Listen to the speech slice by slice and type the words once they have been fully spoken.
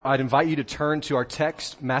I'd invite you to turn to our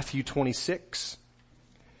text, Matthew 26,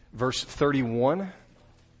 verse 31.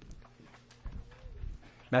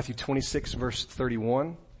 Matthew 26, verse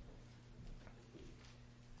 31.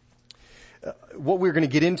 What we're going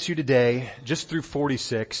to get into today, just through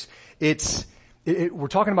 46, we're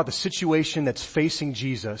talking about the situation that's facing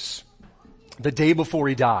Jesus the day before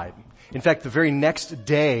he died. In fact, the very next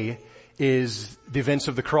day is the events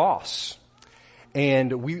of the cross.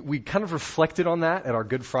 And we kind of reflected on that at our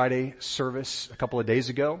Good Friday service a couple of days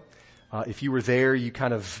ago. If you were there, you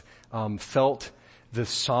kind of felt the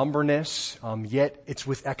somberness, yet it's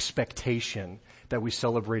with expectation that we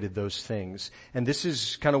celebrated those things. And this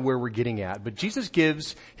is kind of where we're getting at. But Jesus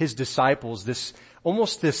gives his disciples this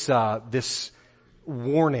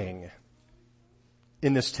warning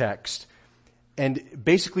in this text. And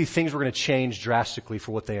basically things were going to change drastically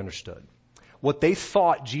for what they understood. What they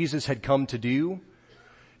thought Jesus had come to do,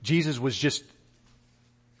 Jesus was just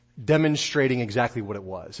demonstrating exactly what it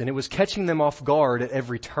was. And it was catching them off guard at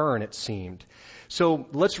every turn, it seemed. So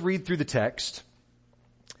let's read through the text,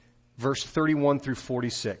 verse 31 through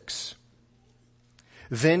 46.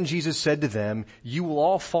 Then Jesus said to them, "You will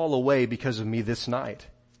all fall away because of me this night.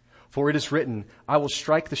 For it is written, I will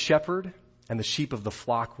strike the shepherd, and the sheep of the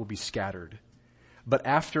flock will be scattered. But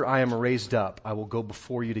after I am raised up, I will go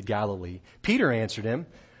before you to Galilee." Peter answered him,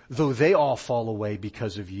 "Though they all fall away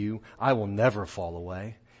because of you, I will never fall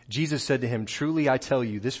away." Jesus said to him, "Truly I tell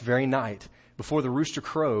you, this very night, before the rooster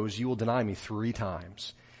crows, you will deny me 3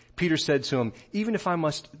 times. Peter said to him, "Even if I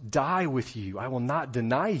must die with you, I will not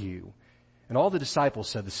deny you." And all the disciples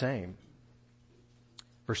said the same.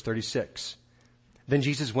 Verse 36. Then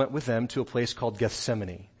Jesus went with them to a place called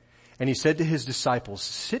Gethsemane. And he said to his disciples,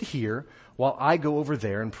 "Sit here while I go over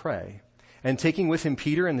there and pray." And taking with him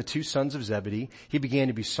Peter and the 2 sons of Zebedee, he began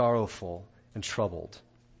to be sorrowful and troubled.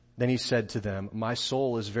 Then he said to them, "My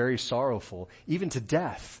soul is very sorrowful, even to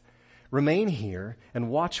death. Remain here and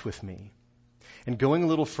watch with me." And going a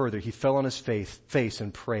little further, he fell on his face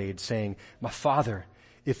and prayed, saying, "My Father,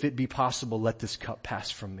 if it be possible, let this cup pass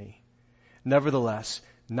from me. Nevertheless,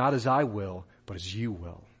 not as I will, but as you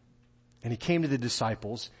will." And he came to the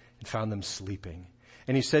disciples and found them sleeping.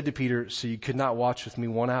 And he said to Peter, "So you could not watch with me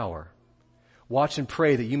 1 hour? Watch and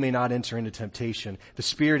pray that you may not enter into temptation. The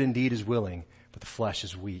spirit indeed is willing, but the flesh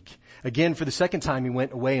is weak." Again, for the second time, he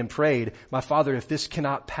went away and prayed, "My Father, if this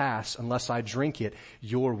cannot pass unless I drink it,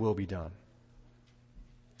 your will be done."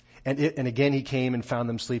 And again he came and found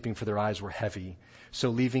them sleeping, for their eyes were heavy. So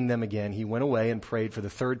leaving them again, he went away and prayed for the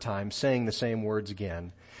 3rd time, saying the same words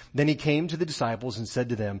again. Then he came to the disciples and said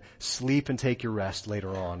to them, "Sleep and take your rest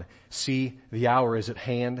later on. See, the hour is at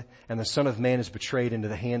hand, and the Son of Man is betrayed into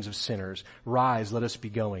the hands of sinners. Rise, let us be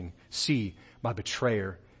going. See, my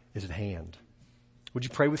betrayer is at hand." Would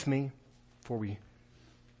you pray with me before we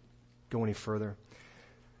go any further?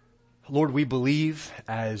 Lord, we believe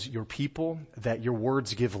as your people that your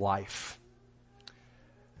words give life.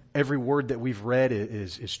 Every word that we've read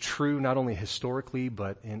is true, not only historically,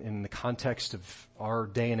 but in the context of our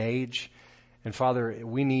day and age. And Father,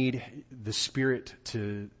 we need the Spirit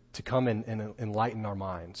to come and enlighten our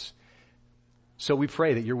minds. So we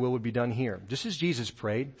pray that your will would be done here. Just as Jesus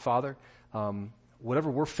prayed, Father,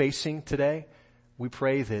 whatever we're facing today, we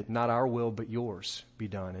pray that not our will, but yours be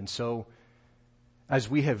done. And so as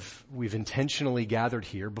we've intentionally gathered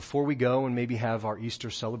here, before we go and maybe have our Easter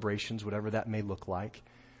celebrations, whatever that may look like,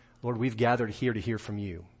 Lord, we've gathered here to hear from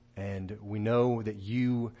you. And we know that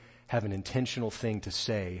you have an intentional thing to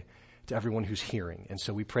say to everyone who's hearing. And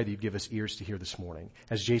so we pray that you'd give us ears to hear this morning.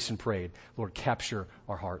 As Jason prayed, Lord, capture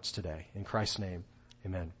our hearts today. In Christ's name,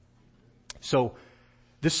 amen. So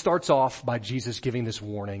this starts off by Jesus giving this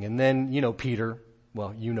warning. And then, Peter.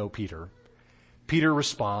 Peter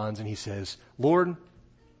responds and he says, "Lord,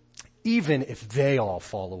 even if they all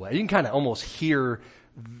fall away." You can kind of almost hear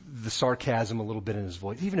the sarcasm a little bit in his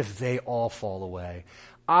voice. "Even if they all fall away,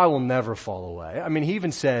 I will never fall away." I mean, he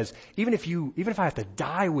even says, even if I have to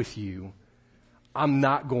die with you, I'm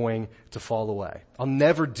not going to fall away. I'll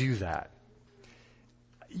never do that.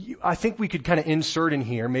 I think we could kind of insert in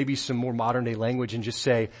here maybe some more modern day language and just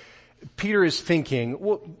say, Peter is thinking,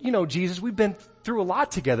 well, Jesus, we've been through a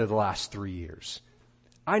lot together the last 3 years.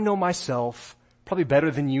 I know myself probably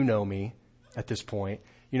better than you know me at this point,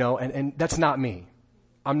 and that's not me.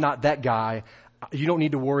 I'm not that guy. You don't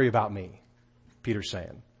need to worry about me, Peter's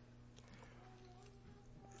saying.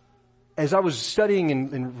 As I was studying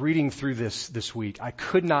and reading through this week, I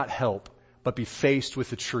could not help but be faced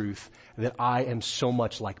with the truth that I am so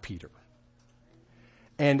much like Peter.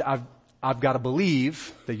 And I've got to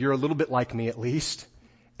believe that you're a little bit like me at least,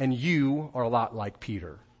 and you are a lot like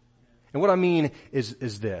Peter. And what I mean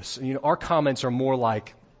is this. Our comments are more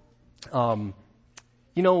like, Lord,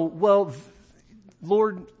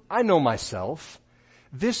 I know myself.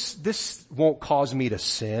 This won't cause me to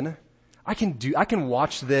sin. I can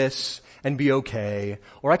watch this and be okay,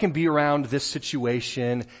 or I can be around this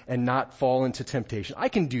situation and not fall into temptation. I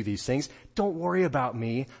can do these things. Don't worry about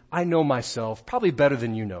me. I know myself probably better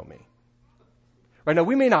than you know me. Right now,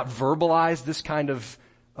 we may not verbalize this kind of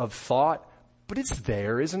thought, but it's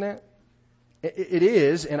there, isn't it? It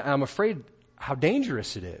is, and I'm afraid how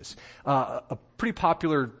dangerous it is. A pretty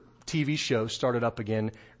popular TV show started up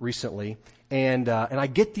again recently, and I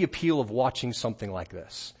get the appeal of watching something like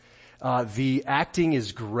this. The acting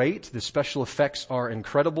is great. The special effects are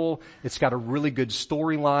incredible. It's got a really good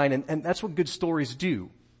storyline, and that's what good stories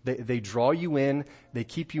do. They draw you in. They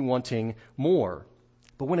keep you wanting more.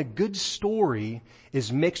 But when a good story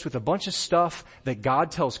is mixed with a bunch of stuff that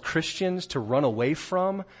God tells Christians to run away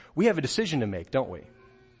from, we have a decision to make, don't we?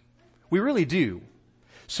 We really do.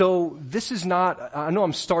 So this is not, I know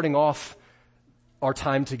I'm starting off our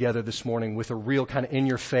time together this morning with a real kind of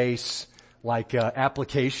in-your-face,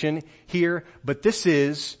 application here, but this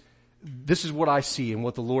is what I see, and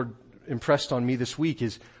what the Lord impressed on me this week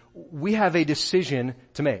is we have a decision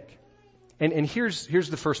to make. And here's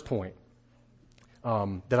the first point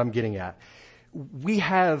that I'm getting at. We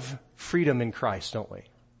have freedom in Christ, don't we?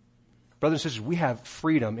 Brothers and sisters, we have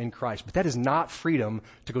freedom in Christ, but that is not freedom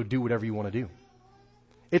to go do whatever you want to do.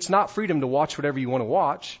 It's not freedom to watch whatever you want to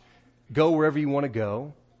watch, go wherever you want to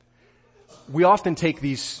go. We often take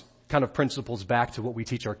these kind of principles back to what we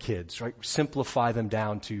teach our kids, right? Simplify them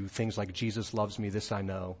down to things like Jesus loves me, this I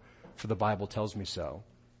know, for the Bible tells me so.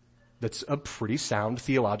 That's a pretty sound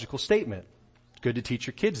theological statement. It's good to teach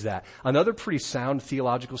your kids that. Another pretty sound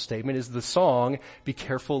theological statement is the song, "Be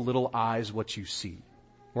careful, little eyes, what you see."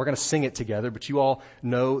 We're going to sing it together, but you all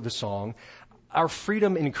know the song. Our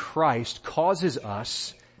freedom in Christ causes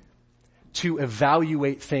us to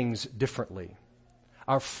evaluate things differently.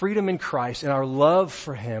 Our freedom in Christ and our love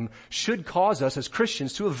for Him should cause us as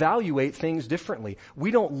Christians to evaluate things differently.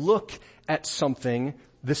 We don't look at something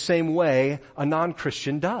the same way a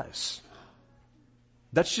non-Christian does.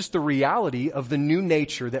 That's just the reality of the new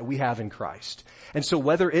nature that we have in Christ. And so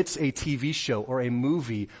whether it's a TV show or a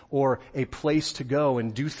movie or a place to go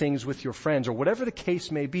and do things with your friends or whatever the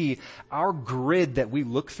case may be, our grid that we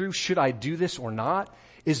look through, should I do this or not,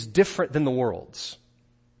 is different than the world's.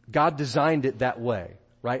 God designed it that way,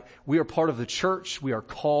 right? We are part of the church. We are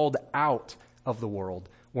called out of the world.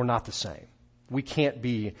 We're not the same. We can't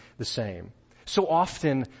be the same. So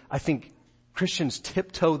often, I think Christians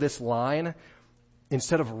tiptoe this line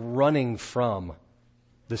instead of running from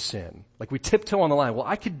the sin. Like we tiptoe on the line. Well,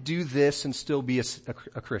 I could do this and still be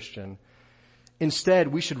a Christian. Instead,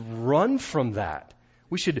 we should run from that.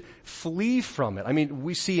 We should flee from it. I mean,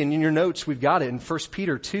 we see in your notes, we've got it in 1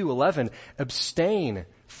 Peter 2:11, abstain,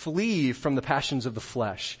 flee from the passions of the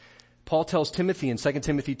flesh. Paul tells Timothy in 2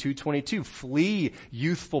 Timothy 2:22, flee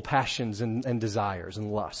youthful passions and desires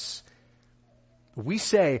and lusts. We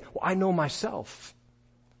say, well, I know myself.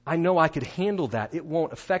 I know I could handle that. It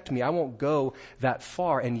won't affect me. I won't go that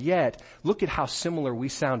far. And yet, look at how similar we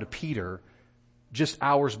sound to Peter just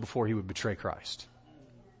hours before he would betray Christ.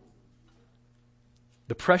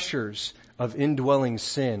 The pressures of indwelling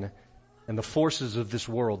sin and the forces of this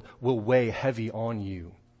world will weigh heavy on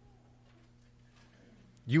you.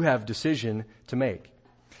 You have a decision to make.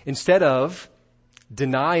 Instead of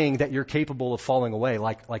denying that you're capable of falling away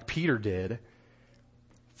like Peter did,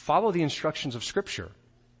 follow the instructions of Scripture.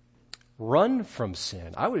 Run from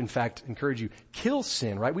sin. I would, in fact, encourage you, kill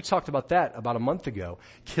sin, right? We talked about that about a month ago.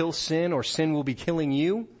 Kill sin or sin will be killing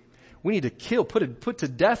you. We need to kill, put to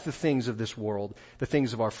death the things of this world, the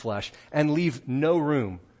things of our flesh, and leave no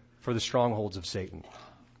room for the strongholds of Satan.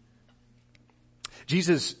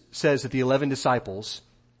 Jesus says that the 11 disciples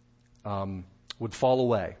would fall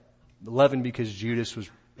away. 11 because Judas was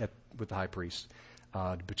with the high priest,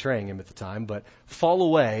 betraying him at the time. But fall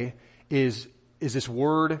away is this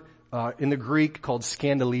word in the Greek called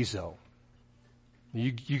scandalizo.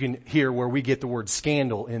 You can hear where we get the word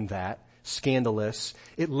scandal in that, scandalous.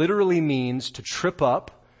 It literally means to trip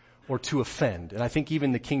up or to offend. And I think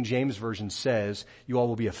even the King James Version says, you all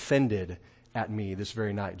will be offended at me this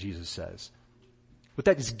very night, Jesus says. What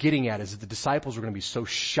that is getting at is that the disciples were going to be so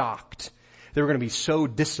shocked. They were going to be so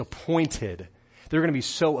disappointed. They're going to be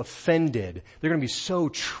so offended. They're going to be so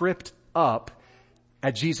tripped up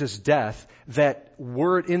at Jesus' death that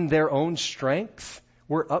were it in their own strength,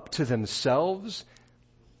 were up to themselves,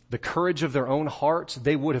 the courage of their own hearts,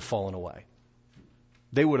 they would have fallen away.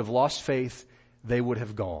 They would have lost faith. They would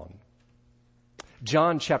have gone.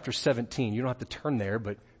 John chapter 17, you don't have to turn there,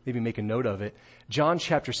 but maybe make a note of it. John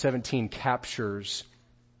chapter 17 captures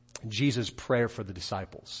Jesus' prayer for the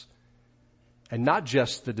disciples. And not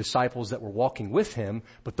just the disciples that were walking with him,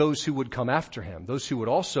 but those who would come after him, those who would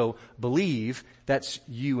also believe. That's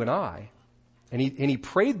you and I. And he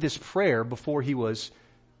prayed this prayer before he was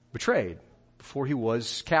betrayed, before he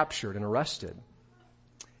was captured and arrested.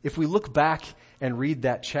 If we look back and read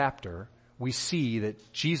that chapter, we see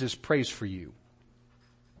that Jesus prays for you.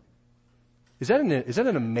 Is that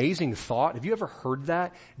an amazing thought? Have you ever heard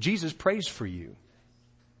that? Jesus prays for you.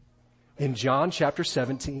 In John chapter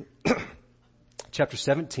 17,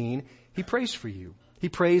 he prays for you. He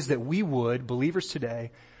prays that we would, believers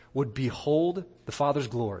today, would behold the Father's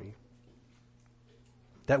glory.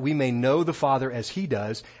 That we may know the Father as he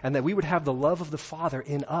does, and that we would have the love of the Father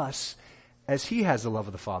in us as he has the love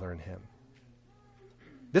of the Father in him.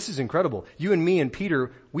 This is incredible. You and me and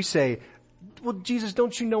Peter, we say, well, Jesus,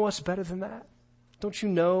 don't you know us better than that? Don't you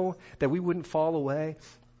know that we wouldn't fall away?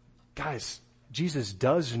 Guys, Jesus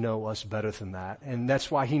does know us better than that, and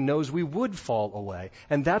that's why he knows we would fall away,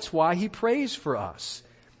 and that's why he prays for us.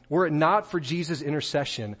 Were it not for Jesus'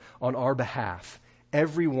 intercession on our behalf,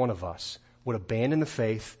 every one of us would abandon the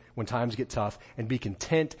faith when times get tough and be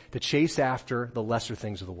content to chase after the lesser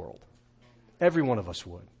things of the world. Every one of us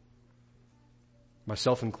would,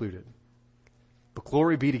 myself included. But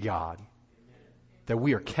glory be to God that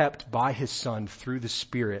we are kept by his Son through the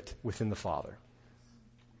Spirit within the Father.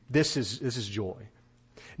 This is joy.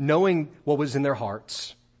 Knowing what was in their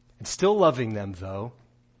hearts and still loving them, though,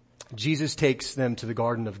 Jesus takes them to the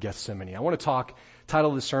Garden of Gethsemane. I want to talk,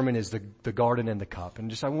 title of the sermon is the Garden and the Cup.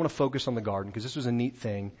 And I want to focus on the garden because this was a neat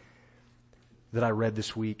thing that I read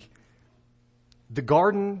this week. The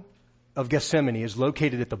Garden of Gethsemane is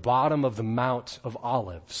located at the bottom of the Mount of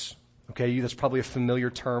Olives. Okay, that's probably a familiar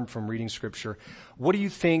term from reading scripture. What do you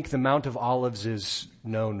think the Mount of Olives is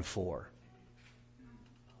known for?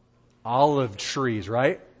 Olive trees,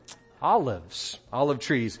 right? Olives, olive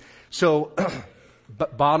trees. So,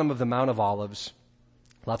 bottom of the Mount of Olives,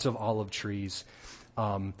 lots of olive trees.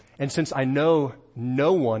 And since I know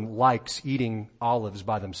no one likes eating olives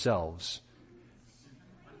by themselves,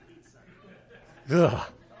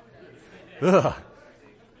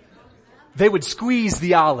 they would squeeze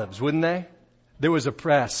the olives, wouldn't they? There was a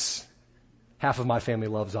press. Half of my family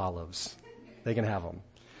loves olives. They can have them.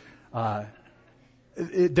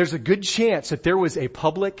 There's a good chance that there was a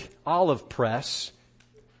public olive press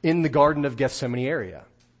in the Garden of Gethsemane area.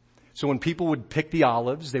 So when people would pick the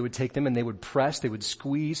olives, they would take them and they would press, they would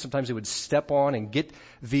squeeze, sometimes they would step on and get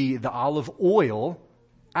the olive oil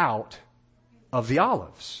out of the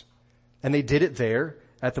olives. And they did it there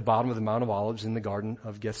at the bottom of the Mount of Olives in the Garden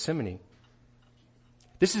of Gethsemane.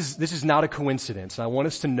 This is not a coincidence. I want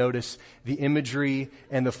us to notice the imagery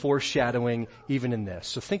and the foreshadowing even in this.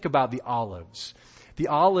 So think about the olives. The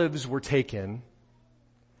olives were taken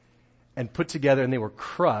and put together and they were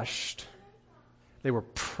crushed. They were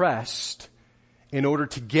pressed in order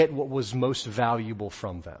to get what was most valuable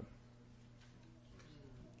from them.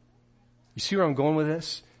 You see where I'm going with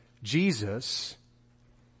this? Jesus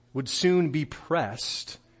would soon be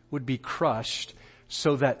pressed, would be crushed,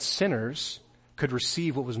 so that sinners could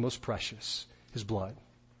receive what was most precious, his blood,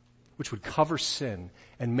 which would cover sin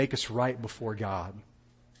and make us right before God.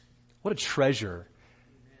 What a treasure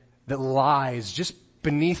that lies just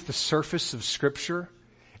beneath the surface of Scripture.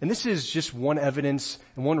 And this is just one evidence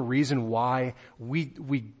and one reason why we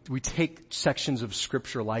take sections of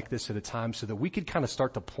Scripture like this at a time so that we could kind of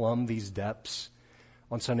start to plumb these depths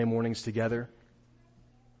on Sunday mornings together.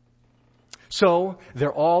 So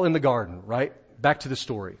they're all in the garden, right? Back to the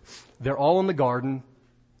story. They're all in the garden.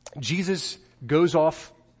 Jesus goes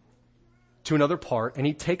off to another part and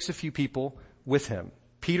he takes a few people with him.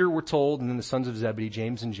 Peter, we're told, and then the sons of Zebedee,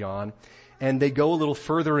 James and John, and they go a little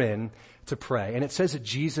further in to pray. And it says that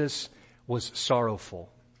Jesus was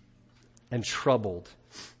sorrowful and troubled,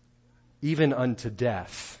 even unto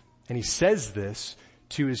death. And he says this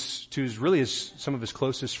to some of his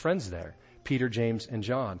closest friends there, Peter, James, and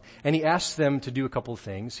John. And he asks them to do a couple of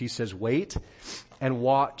things. He says, wait and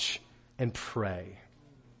watch and pray.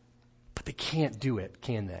 But they can't do it,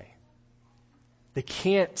 can they? They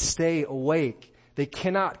can't stay awake. They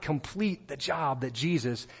cannot complete the job that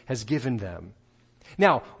Jesus has given them.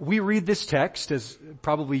 Now, we read this text, as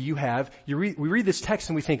probably you have. We read this text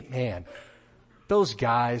and we think, man, those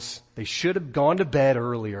guys, they should have gone to bed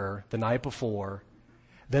earlier the night before.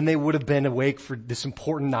 Then they would have been awake for this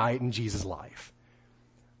important night in Jesus' life.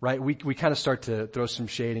 Right? We kind of start to throw some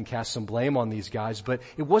shade and cast some blame on these guys, but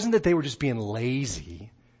it wasn't that they were just being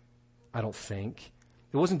lazy, I don't think.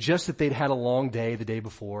 It wasn't just that they'd had a long day the day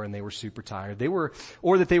before and they were super tired.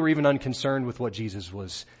 Or that they were even unconcerned with what Jesus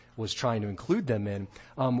was trying to include them in.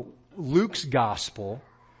 Luke's gospel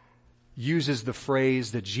uses the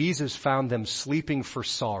phrase that Jesus found them sleeping for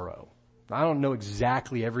sorrow. I don't know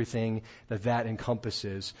exactly everything that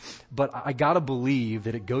encompasses, but I gotta believe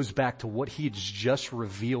that it goes back to what he had just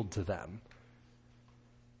revealed to them.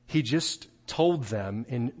 He just told them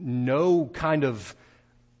in no kind of,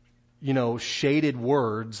 shaded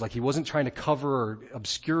words, like he wasn't trying to cover or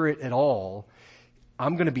obscure it at all.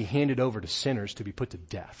 I'm gonna be handed over to sinners to be put to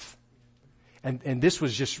death. And this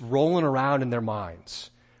was just rolling around in their minds,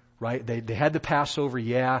 right? They had the Passover,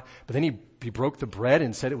 yeah, but then he broke the bread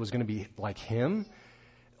and said it was going to be like him.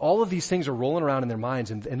 All of these things are rolling around in their minds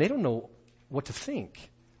and they don't know what to think.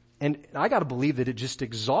 And I got to believe that it just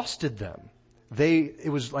exhausted them.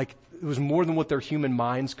 It was more than what their human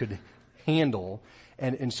minds could handle.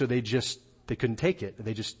 And so they couldn't take it.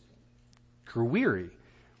 They just grew weary.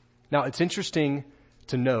 Now it's interesting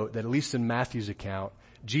to note that at least in Matthew's account,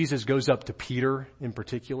 Jesus goes up to Peter in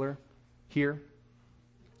particular here. And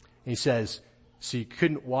he says, so you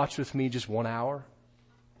couldn't watch with me just 1 hour?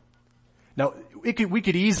 Now, we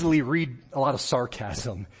could easily read a lot of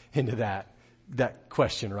sarcasm into that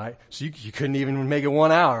question, right? So you couldn't even make it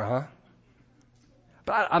 1 hour, huh?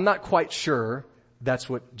 But I'm not quite sure that's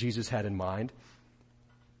what Jesus had in mind.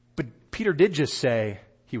 But Peter did just say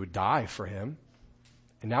he would die for him.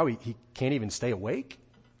 And now he can't even stay awake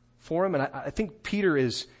for him. And I think Peter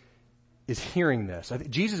is hearing this. I think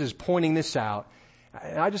Jesus is pointing this out.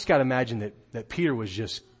 And I just got to imagine that Peter was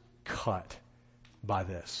just cut by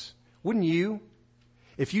this. Wouldn't you?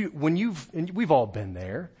 And we've all been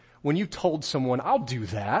there, when you told someone, I'll do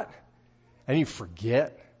that, and you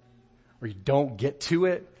forget, or you don't get to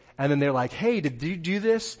it, and then they're like, hey, did you do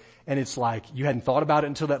this? And it's like, you hadn't thought about it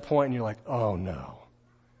until that point, and you're like, oh no.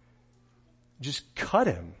 Just cut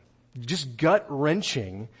him. Just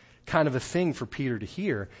gut-wrenching kind of a thing for Peter to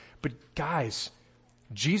hear. But guys,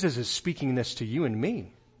 Jesus is speaking this to you and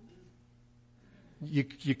me.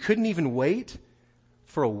 You couldn't even wait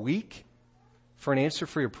for a week for an answer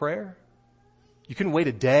for your prayer. You couldn't wait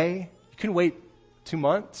a day. You couldn't wait 2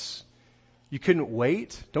 months. You couldn't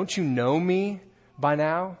wait. Don't you know me by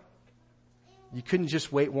now? You couldn't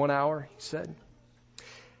just wait 1 hour, he said.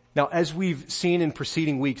 Now, as we've seen in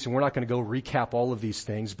preceding weeks, and we're not going to go recap all of these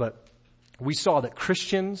things, but we saw that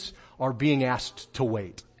Christians are being asked to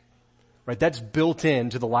wait. Right? That's built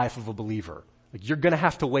into the life of a believer. Like, you're going to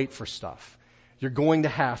have to wait for stuff. You're going to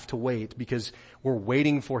have to wait because we're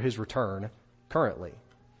waiting for his return currently.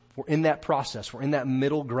 We're in that process. We're in that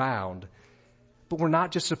middle ground. But we're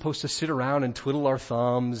not just supposed to sit around and twiddle our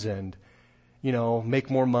thumbs and, make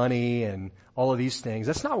more money and all of these things.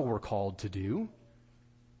 That's not what we're called to do.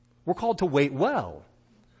 We're called to wait well.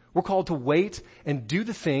 We're called to wait and do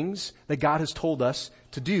the things that God has told us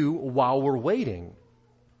to do while we're waiting.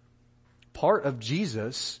 Part of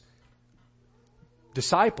Jesus'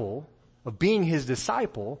 disciple, of being his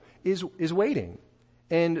disciple, is waiting.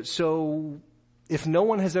 And so, if no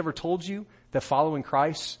one has ever told you that following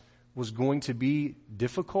Christ was going to be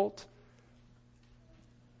difficult,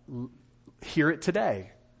 hear it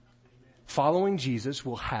today. Following Jesus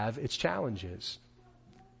will have its challenges,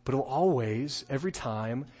 but it'll always, every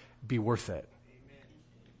time, be worth it.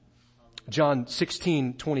 John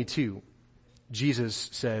 16:22. Jesus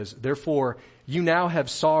says, therefore, you now have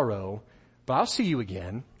sorrow, but I'll see you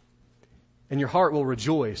again, and your heart will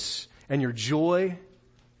rejoice, and your joy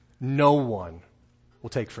no one will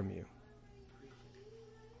take from you.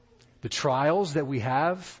 The trials that we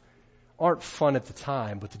have aren't fun at the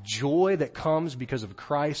time, but the joy that comes because of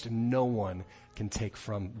Christ, no one can take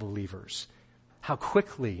from believers. How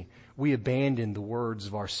quickly we abandon the words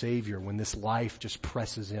of our Savior when this life just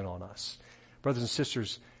presses in on us. Brothers and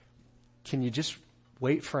sisters, can you just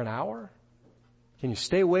wait for an hour? Can you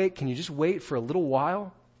stay awake? Can you just wait for a little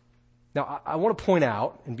while? Now, I want to point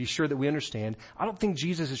out and be sure that we understand, I don't think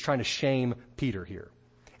Jesus is trying to shame Peter here.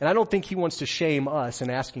 And I don't think he wants to shame us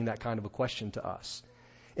in asking that kind of a question to us.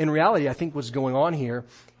 In reality, I think what's going on here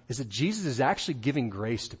is that Jesus is actually giving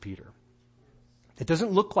grace to Peter. It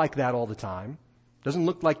doesn't look like that all the time. It doesn't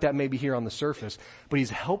look like that maybe here on the surface, but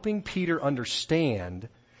he's helping Peter understand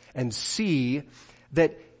and see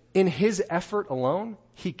that in his effort alone,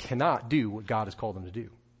 he cannot do what God has called him to do.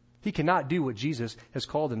 He cannot do what Jesus has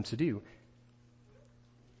called him to do.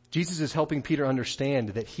 Jesus is helping Peter understand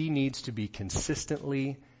that he needs to be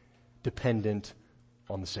consistently dependent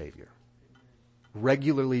on the Savior.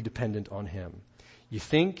 Regularly dependent on him. You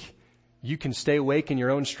think you can stay awake in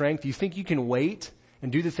your own strength? You think you can wait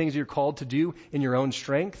and do the things you're called to do in your own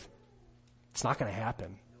strength? It's not going to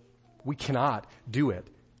happen. We cannot do it.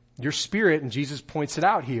 Your spirit, and Jesus points it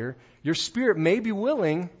out here, your spirit may be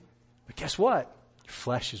willing, but guess what? Your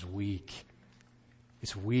flesh is weak.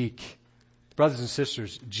 It's weak. Brothers and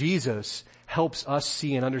sisters, Jesus helps us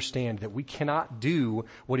see and understand that we cannot do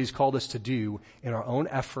what he's called us to do in our own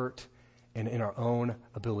effort and in our own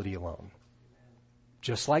ability alone.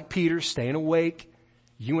 Just like Peter staying awake,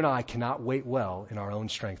 you and I cannot wait well in our own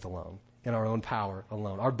strength alone, in our own power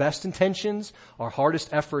alone. Our best intentions, our hardest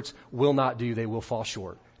efforts will not do. They will fall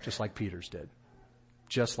short, just like Peter's did.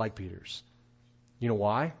 Just like Peter's. You know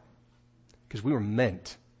why? Because we were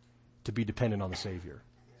meant to be dependent on the Savior.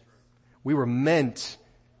 We were meant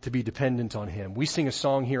to be dependent on him. We sing a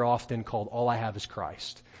song here often called All I Have is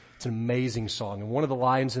Christ. It's an amazing song. And one of the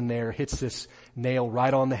lines in there hits this nail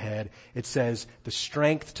right on the head. It says, the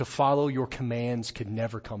strength to follow your commands could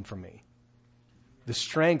never come from me. The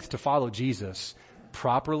strength to follow Jesus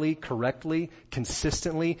properly, correctly,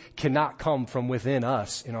 consistently cannot come from within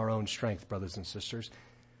us in our own strength, brothers and sisters.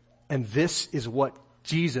 And this is what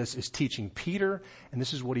Jesus is teaching Peter, and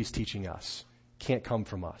this is what he's teaching us. Can't come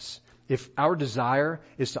from us. If our desire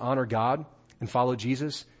is to honor God and follow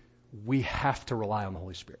Jesus, we have to rely on the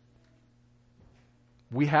Holy Spirit.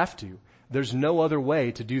 We have to. There's no other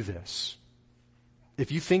way to do this.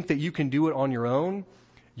 If you think that you can do it on your own,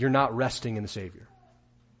 you're not resting in the Savior.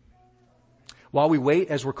 While we wait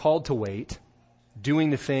as we're called to wait, doing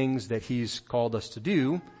the things that he's called us to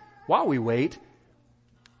do, while we wait,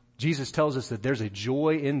 Jesus tells us that there's a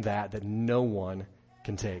joy in that no one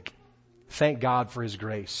can take. Thank God for his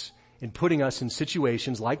grace in putting us in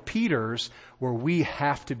situations like Peter's where we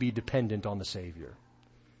have to be dependent on the Savior.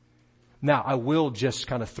 Now, I will just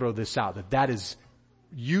kind of throw this out, that is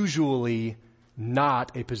usually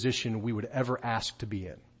not a position we would ever ask to be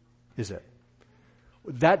in, is it?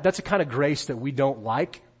 That's a kind of grace that we don't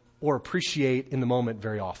like or appreciate in the moment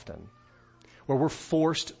very often, where we're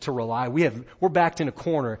forced to rely. We're backed in a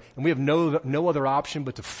corner and we have no other option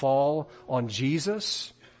but to fall on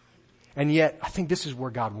Jesus. And yet, I think this is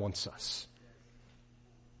where God wants us.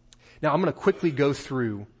 Now, I'm going to quickly go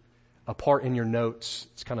through a part in your notes.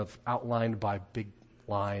 It's kind of outlined by big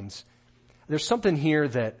lines. There's something here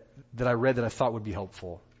that I read that I thought would be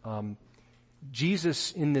helpful.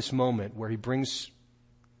 Jesus, in this moment where he brings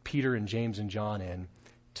Peter and James and John in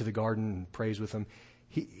to the garden and prays with them,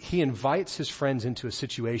 he invites his friends into a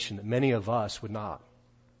situation that many of us would not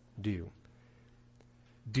do.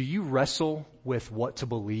 Do you wrestle with what to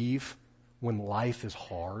believe when life is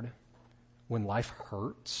hard, when life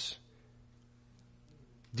hurts?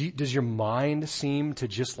 Does your mind seem to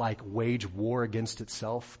just like wage war against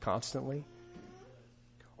itself constantly?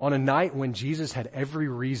 On a night when Jesus had every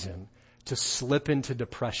reason to slip into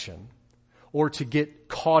depression or to get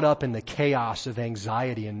caught up in the chaos of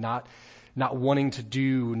anxiety and not wanting to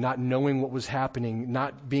do, not knowing what was happening,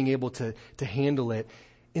 not being able to handle it,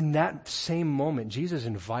 in that same moment, Jesus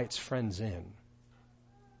invites friends in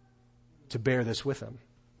to bear this with him.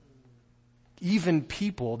 Even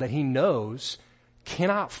people that he knows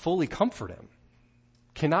cannot fully comfort him,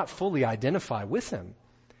 cannot fully identify with him.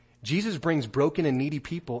 Jesus brings broken and needy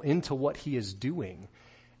people into what he is doing.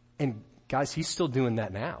 And guys, he's still doing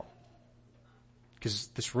that now. Because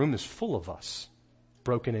this room is full of us,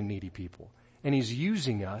 broken and needy people. And he's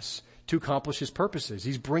using us to accomplish his purposes.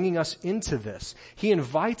 He's bringing us into this. He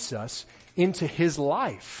invites us into his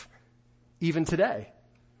life, even today.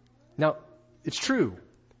 Now, it's true.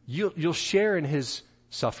 You'll share in his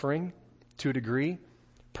suffering to a degree,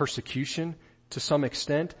 persecution to some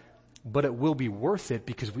extent, but it will be worth it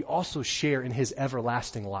because we also share in his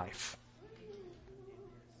everlasting life.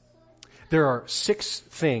 There are 6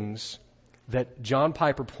 things that John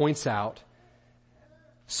Piper points out,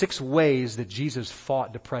 6 ways that Jesus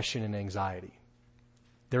fought depression and anxiety.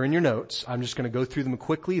 They're in your notes. I'm just going to go through them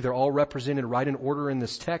quickly. They're all represented right in order in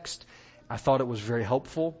this text. I thought it was very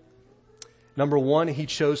helpful. Number 1, he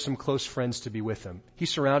chose some close friends to be with him. He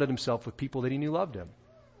surrounded himself with people that he knew loved him.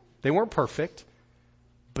 They weren't perfect,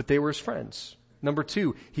 but they were his friends. Number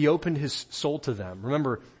 2, he opened his soul to them.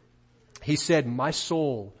 Remember, he said, my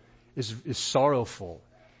soul is sorrowful,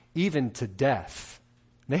 even to death.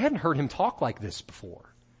 And they hadn't heard him talk like this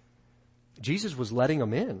before. Jesus was letting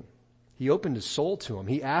them in. He opened his soul to them.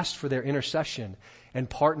 He asked for their intercession and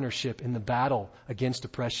partnership in the battle against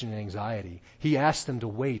depression and anxiety. He asked them to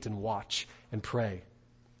wait and watch and pray.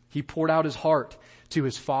 He poured out his heart to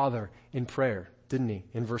his Father in prayer, didn't he?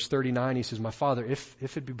 In verse 39, he says, my Father, if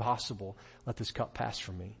it be possible, let this cup pass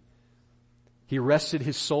from me. He rested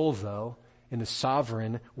his soul, though, in the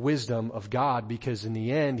sovereign wisdom of God, because in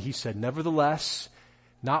the end, he said, nevertheless,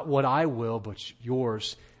 not what I will, but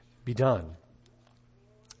yours be done.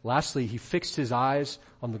 Lastly, he fixed his eyes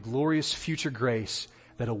on the glorious future grace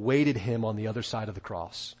that awaited him on the other side of the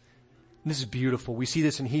cross. And this is beautiful. We see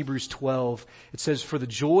this in Hebrews 12. It says, for the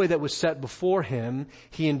joy that was set before him,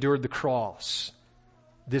 he endured the cross,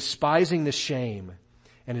 despising the shame,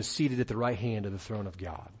 and is seated at the right hand of the throne of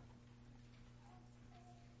God.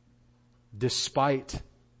 Despite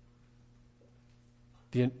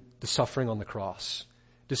the suffering on the cross,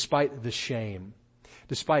 despite the shame,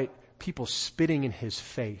 despite people spitting in his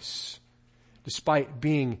face, despite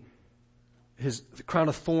being the crown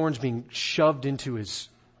of thorns being shoved into his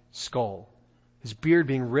skull, his beard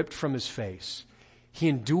being ripped from his face, he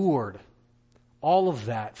endured all of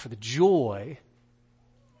that for the joy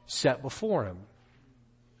set before him.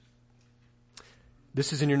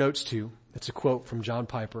 This is in your notes too. It's a quote from John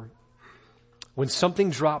Piper. When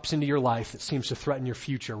something drops into your life that seems to threaten your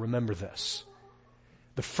future, remember this.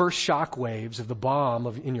 The first shock waves of the bomb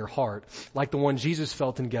in your heart, like the one Jesus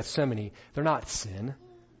felt in Gethsemane, they're not sin.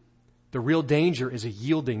 The real danger is a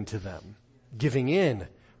yielding to them, giving in,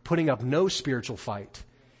 putting up no spiritual fight.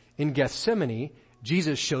 In Gethsemane,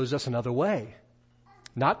 Jesus shows us another way.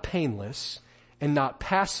 Not painless and not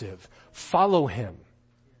passive. Follow him.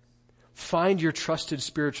 Find your trusted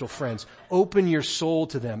spiritual friends. Open your soul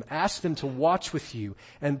to them. Ask them to watch with you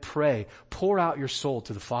and pray. Pour out your soul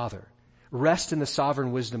to the Father. Rest in the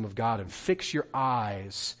sovereign wisdom of God and fix your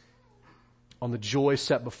eyes on the joy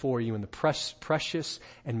set before you in the precious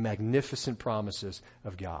and magnificent promises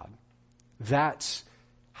of God. That's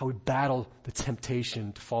how we battle the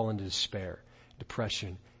temptation to fall into despair,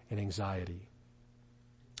 depression, and anxiety.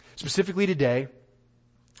 Specifically today,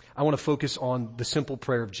 I want to focus on the simple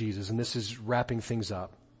prayer of Jesus, and this is wrapping things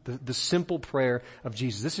up. The simple prayer of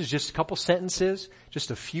Jesus. This is just a couple sentences,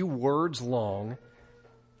 just a few words long,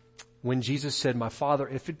 when Jesus said, my Father,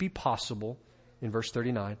 if it be possible, in verse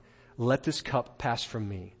 39, let this cup pass from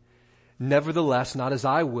me. Nevertheless, not as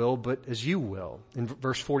I will, but as you will. In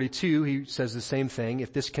verse 42, he says the same thing.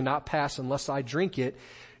 If this cannot pass unless I drink it,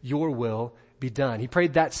 your will be done. He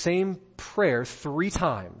prayed that same prayer 3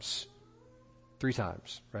 times. 3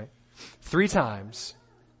 times, right? 3 times.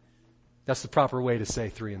 That's the proper way to say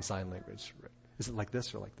 3 in sign language. Is it like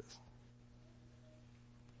this or like this?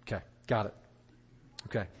 Okay, got it.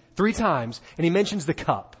 Okay. 3 times, and he mentions the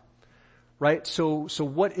cup, right? So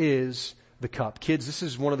what is the cup? Kids, this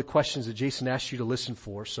is one of the questions that Jason asked you to listen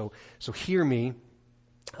for, so hear me.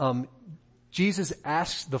 Jesus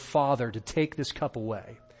asks the Father to take this cup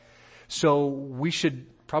away. So we should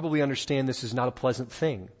probably understand this is not a pleasant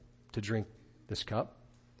thing to drink this cup.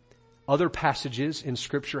 Other passages in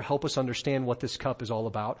Scripture help us understand what this cup is all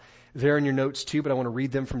about. They're in your notes too, but I want to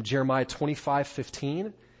read them from Jeremiah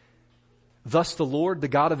 25:15. Thus the Lord, the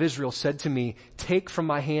God of Israel, said to me, take from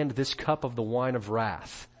my hand this cup of the wine of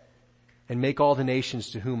wrath, and make all the nations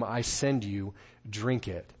to whom I send you drink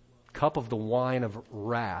it. Cup of the wine of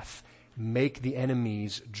wrath. Make the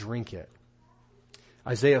enemies drink it.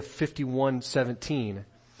 Isaiah 51:17.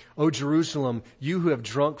 O Jerusalem, you who have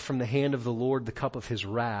drunk from the hand of the Lord the cup of his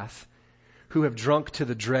wrath, who have drunk to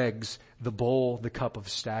the dregs the bowl, the cup of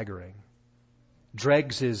staggering.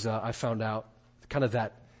 Dregs is, I found out, kind of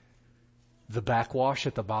the backwash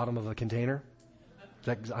at the bottom of a container.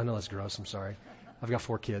 I know that's gross, I'm sorry. I've got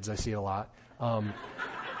 4 kids, I see it a lot.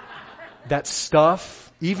 That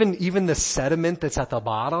stuff, even the sediment that's at the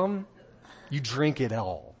bottom, you drink it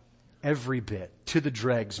all. Every bit. To the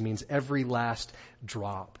dregs means every last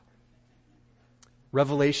drop.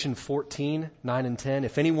 Revelation 14:9 and 10.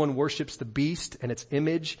 If anyone worships the beast and its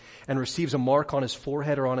image and receives a mark on his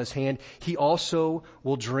forehead or on his hand, he also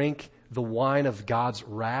will drink the wine of God's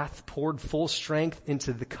wrath, poured full strength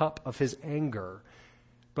into the cup of his anger.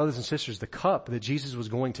 Brothers and sisters, the cup that Jesus was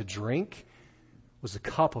going to drink was the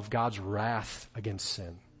cup of God's wrath against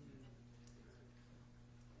sin.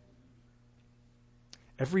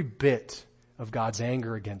 Every bit of God's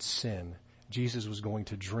anger against sin, Jesus was going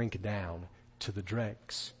to drink down to the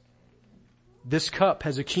dregs. This cup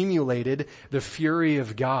has accumulated the fury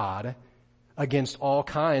of God against all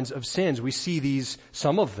kinds of sins. We see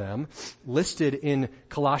some of them listed in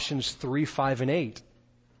Colossians 3:5 and 8.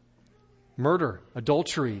 Murder,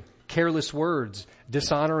 adultery, careless words,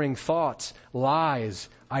 dishonoring thoughts, lies,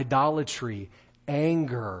 idolatry,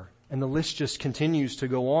 anger, and the list just continues to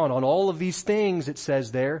go on. On all of these things, it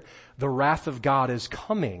says there, the wrath of God is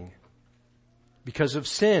coming because of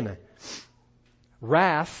sin.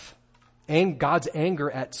 Wrath, and God's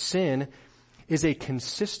anger at sin, is a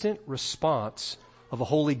consistent response of a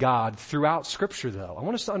holy God throughout Scripture, though. I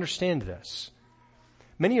want us to understand this.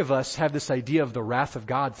 Many of us have this idea of the wrath of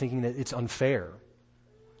God thinking that it's unfair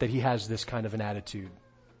that he has this kind of an attitude.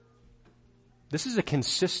 This is a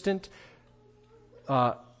consistent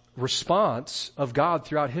response of God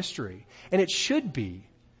throughout history. And it should be.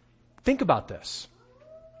 Think about this.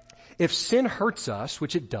 If sin hurts us,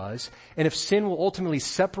 which it does, and if sin will ultimately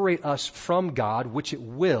separate us from God, which it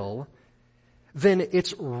will, then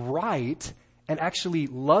it's right and actually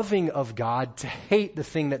loving of God to hate the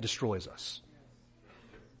thing that destroys us.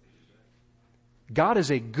 God is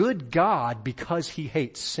a good God because he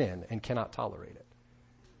hates sin and cannot tolerate it.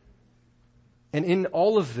 And in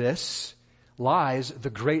all of this lies the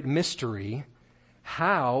great mystery.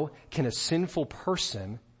 How can a sinful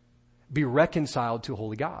person be reconciled to a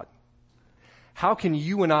holy God? How can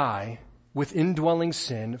you and I, with indwelling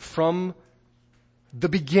sin from the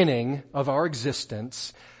beginning of our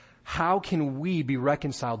existence, how can we be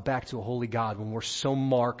reconciled back to a holy God when we're so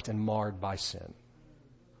marked and marred by sin?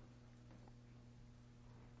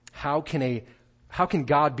 How can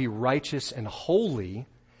God be righteous and holy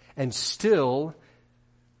and still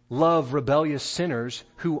love rebellious sinners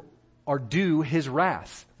who are due his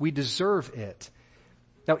wrath? We deserve it.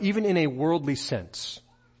 Now, even in a worldly sense,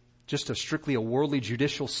 just a strictly a worldly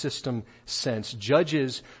judicial system sense,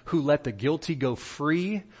 judges who let the guilty go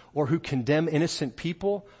free or who condemn innocent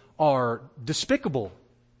people are despicable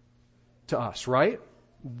to us, right?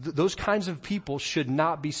 Those kinds of people should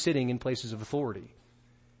not be sitting in places of authority.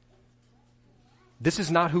 This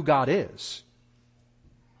is not who God is.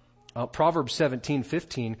 Proverbs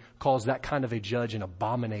 17:15 calls that kind of a judge an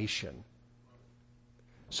abomination.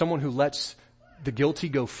 Someone who lets the guilty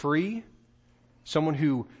go free, someone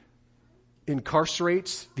who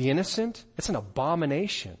incarcerates the innocent, it's an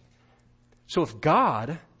abomination. So if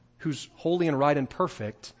God, who's holy and right and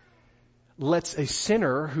perfect, lets a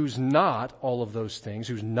sinner who's not all of those things,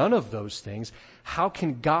 who's none of those things, how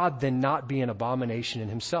can God then not be an abomination in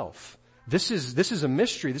himself? This is a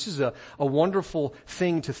mystery. This is a wonderful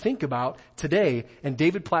thing to think about today. And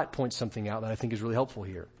David Platt points something out that I think is really helpful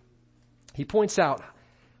here. He points out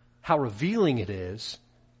how revealing it is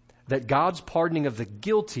that God's pardoning of the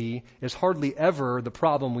guilty is hardly ever the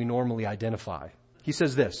problem we normally identify. He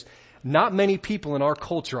says this: not many people in our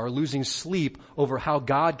culture are losing sleep over how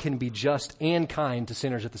God can be just and kind to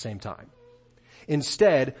sinners at the same time.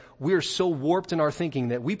 Instead, we're so warped in our thinking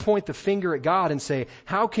that we point the finger at God and say,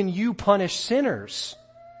 how can you punish sinners?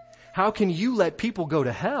 How can you let people go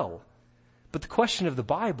to hell? But the question of the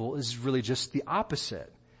Bible is really just the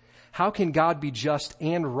opposite. How can God be just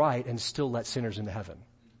and right and still let sinners into heaven?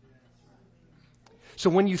 So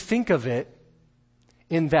when you think of it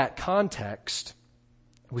in that context,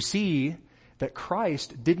 we see that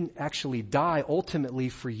Christ didn't actually die ultimately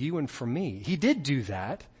for you and for me. He did do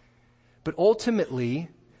that, but ultimately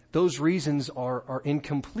those reasons are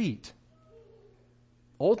incomplete.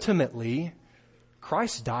 Ultimately,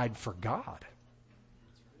 Christ died for God.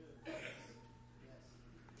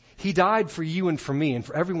 He died for you and for me and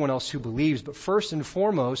for everyone else who believes, but first and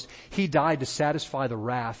foremost, he died to satisfy the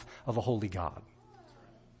wrath of a holy God.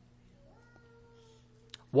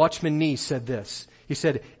 Watchman Nee said this. He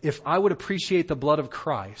said, if I would appreciate the blood of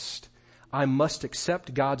Christ, I must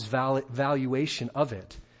accept God's valuation of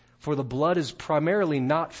it. For the blood is primarily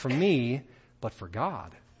not for me, but for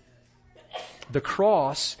God. The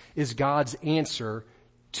cross is God's answer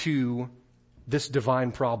to this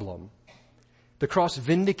divine problem. The cross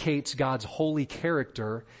vindicates God's holy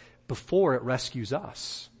character before it rescues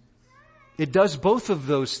us. It does both of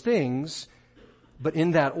those things, but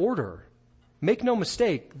in that order. Make no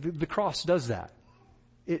mistake, the cross does that.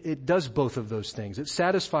 It does both of those things. It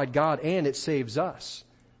satisfied God and it saves us.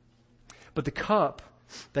 But the cup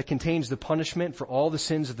that contains the punishment for all the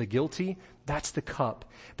sins of the guilty, that's the cup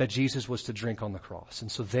that Jesus was to drink on the cross.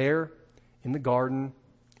 And so there in the garden,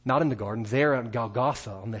 not in the garden, there on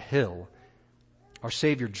Golgotha on the hill, our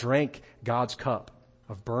Savior drank God's cup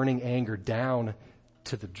of burning anger down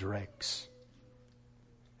to the dregs.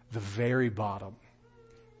 The very bottom.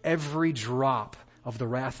 Every drop of the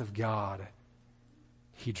wrath of God,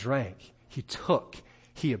 he drank, he took,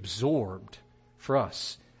 he absorbed for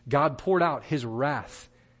us. God poured out his wrath,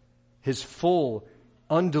 his full,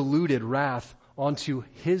 undiluted wrath onto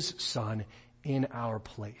his Son in our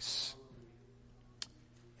place.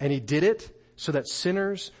 And he did it so that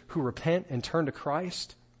sinners who repent and turn to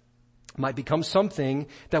Christ might become something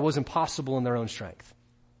that was impossible in their own strength.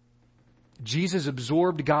 Jesus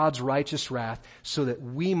absorbed God's righteous wrath so that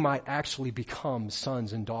we might actually become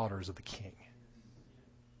sons and daughters of the King.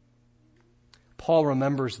 Paul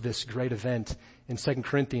remembers this great event in 2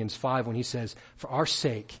 Corinthians 5 when he says, for our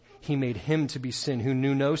sake, he made him to be sin who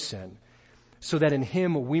knew no sin, so that in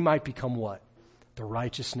him we might become what? The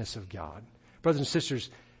righteousness of God. Brothers and sisters,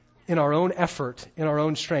 in our own effort, in our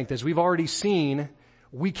own strength. As we've already seen,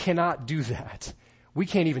 we cannot do that. We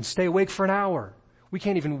can't even stay awake for an hour. We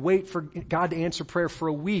can't even wait for God to answer prayer for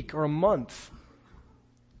a week or a month.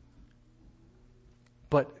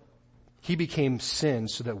 But he became sin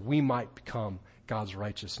so that we might become God's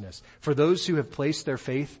righteousness. For those who have placed their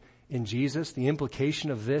faith in Jesus, the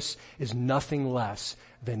implication of this is nothing less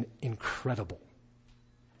than incredible,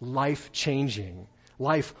 life-changing,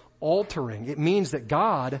 life-altering. It means that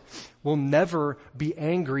God will never be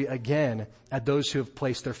angry again at those who have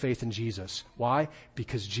placed their faith in Jesus. Why?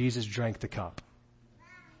 Because Jesus drank the cup.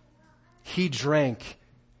 He drank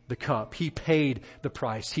the cup. He paid the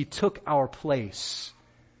price. He took our place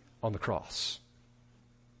on the cross.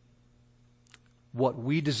 What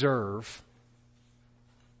we deserve,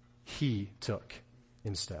 he took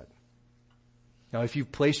instead. Now, if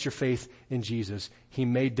you've placed your faith in Jesus, he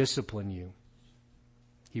may discipline you.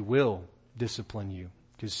 He will discipline you,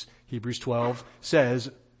 because Hebrews 12 says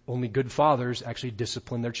only good fathers actually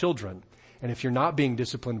discipline their children. And if you're not being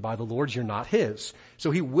disciplined by the Lord, you're not his. So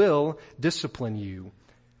he will discipline you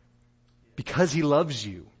because he loves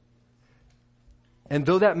you. And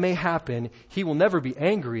though that may happen, he will never be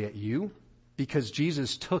angry at you because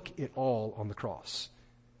Jesus took it all on the cross.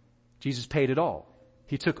 Jesus paid it all.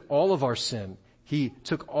 He took all of our sin. He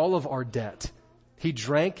took all of our debt. He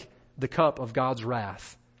drank the cup of God's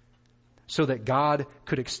wrath so that God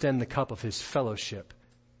could extend the cup of his fellowship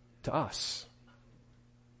to us.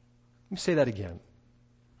 Let me say that again.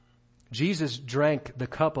 Jesus drank the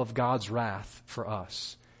cup of God's wrath for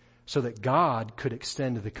us so that God could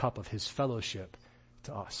extend the cup of his fellowship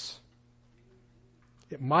to us.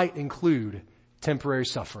 It might include temporary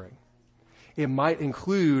suffering. It might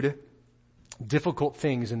include difficult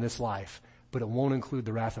things in this life, but it won't include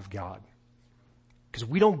the wrath of God. Because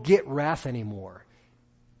we don't get wrath anymore.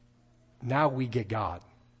 Now we get God.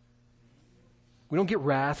 We don't get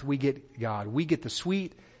wrath, we get God. We get the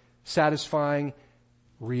sweet, satisfying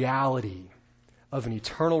reality of an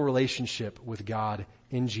eternal relationship with God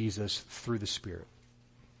in Jesus through the Spirit.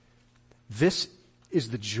 This is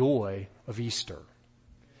the joy of Easter,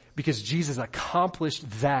 because Jesus accomplished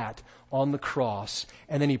that on the cross,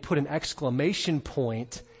 and then he put an exclamation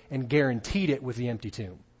point and guaranteed it with the empty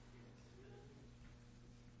tomb.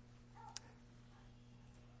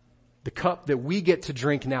 The cup that we get to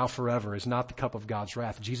drink now forever is not the cup of God's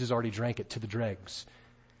wrath. Jesus already drank it to the dregs.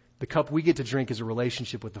 The cup we get to drink is a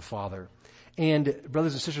relationship with the Father. And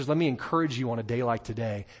brothers and sisters, let me encourage you on a day like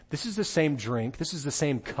today. This is the same drink, this is the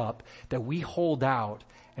same cup that we hold out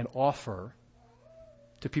and offer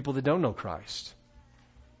to people that don't know Christ.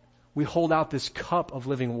 We hold out this cup of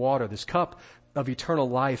living water, this cup of eternal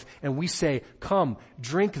life, and we say, come,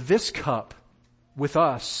 drink this cup with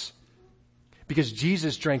us, because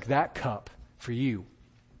Jesus drank that cup for you.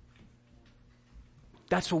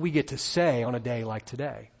 That's what we get to say on a day like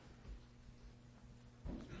today.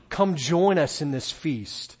 Come join us in this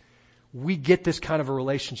feast. We get this kind of a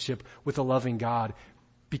relationship with a loving God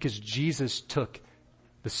because Jesus took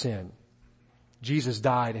the sin. Jesus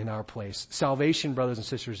died in our place. Salvation, brothers and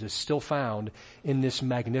sisters, is still found in this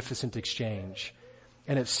magnificent exchange,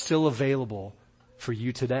 and it's still available for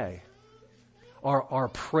you today. Our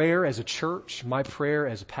prayer as a church, my prayer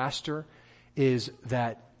as a pastor, is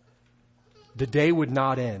that the day would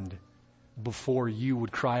not end before you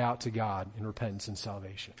would cry out to God in repentance and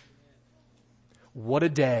salvation. What a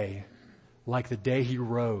day, like the day he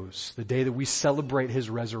rose, the day that we celebrate his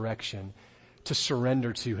resurrection, to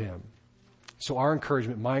surrender to him. So our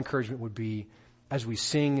encouragement, my encouragement would be, as we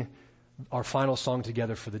sing our final song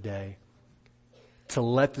together for the day, to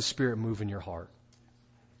let the Spirit move in your heart.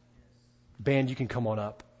 Band, you can come on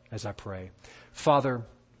up as I pray. Father,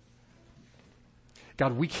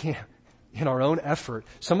 God, we can't, in our own effort,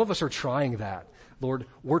 some of us are trying that. Lord,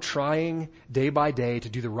 we're trying day by day to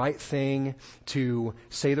do the right thing, to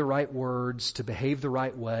say the right words, to behave the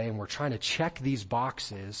right way, and we're trying to check these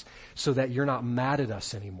boxes so that you're not mad at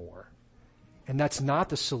us anymore. And that's not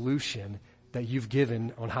the solution that you've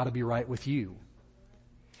given on how to be right with you.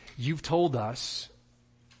 You've told us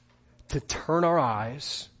to turn our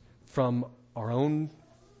eyes from our own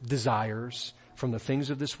desires, from the things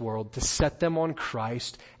of this world, to set them on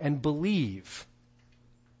Christ and believe.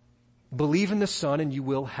 Believe in the Son and you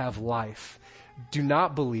will have life. Do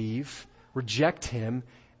not believe, reject him,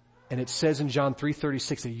 and it says in John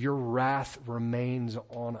 3:36 that your wrath remains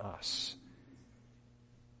on us.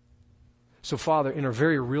 So Father, in a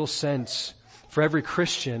very real sense, for every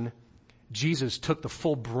Christian, Jesus took the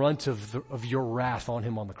full brunt of your wrath on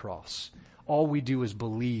him on the cross. All we do is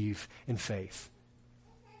believe in faith.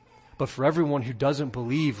 But for everyone who doesn't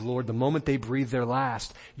believe, Lord, the moment they breathe their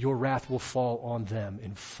last, your wrath will fall on them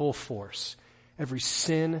in full force. Every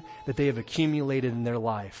sin that they have accumulated in their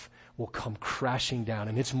life will come crashing down,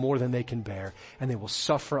 and it's more than they can bear, and they will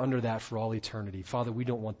suffer under that for all eternity. Father, we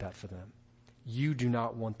don't want that for them. You do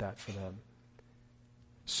not want that for them.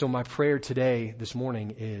 So my prayer today, this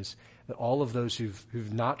morning, is that all of those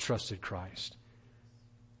who've not trusted Christ,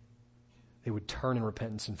 they would turn in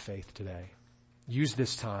repentance and faith today. Use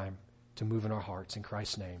this time to move in our hearts. In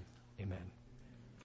Christ's name, amen.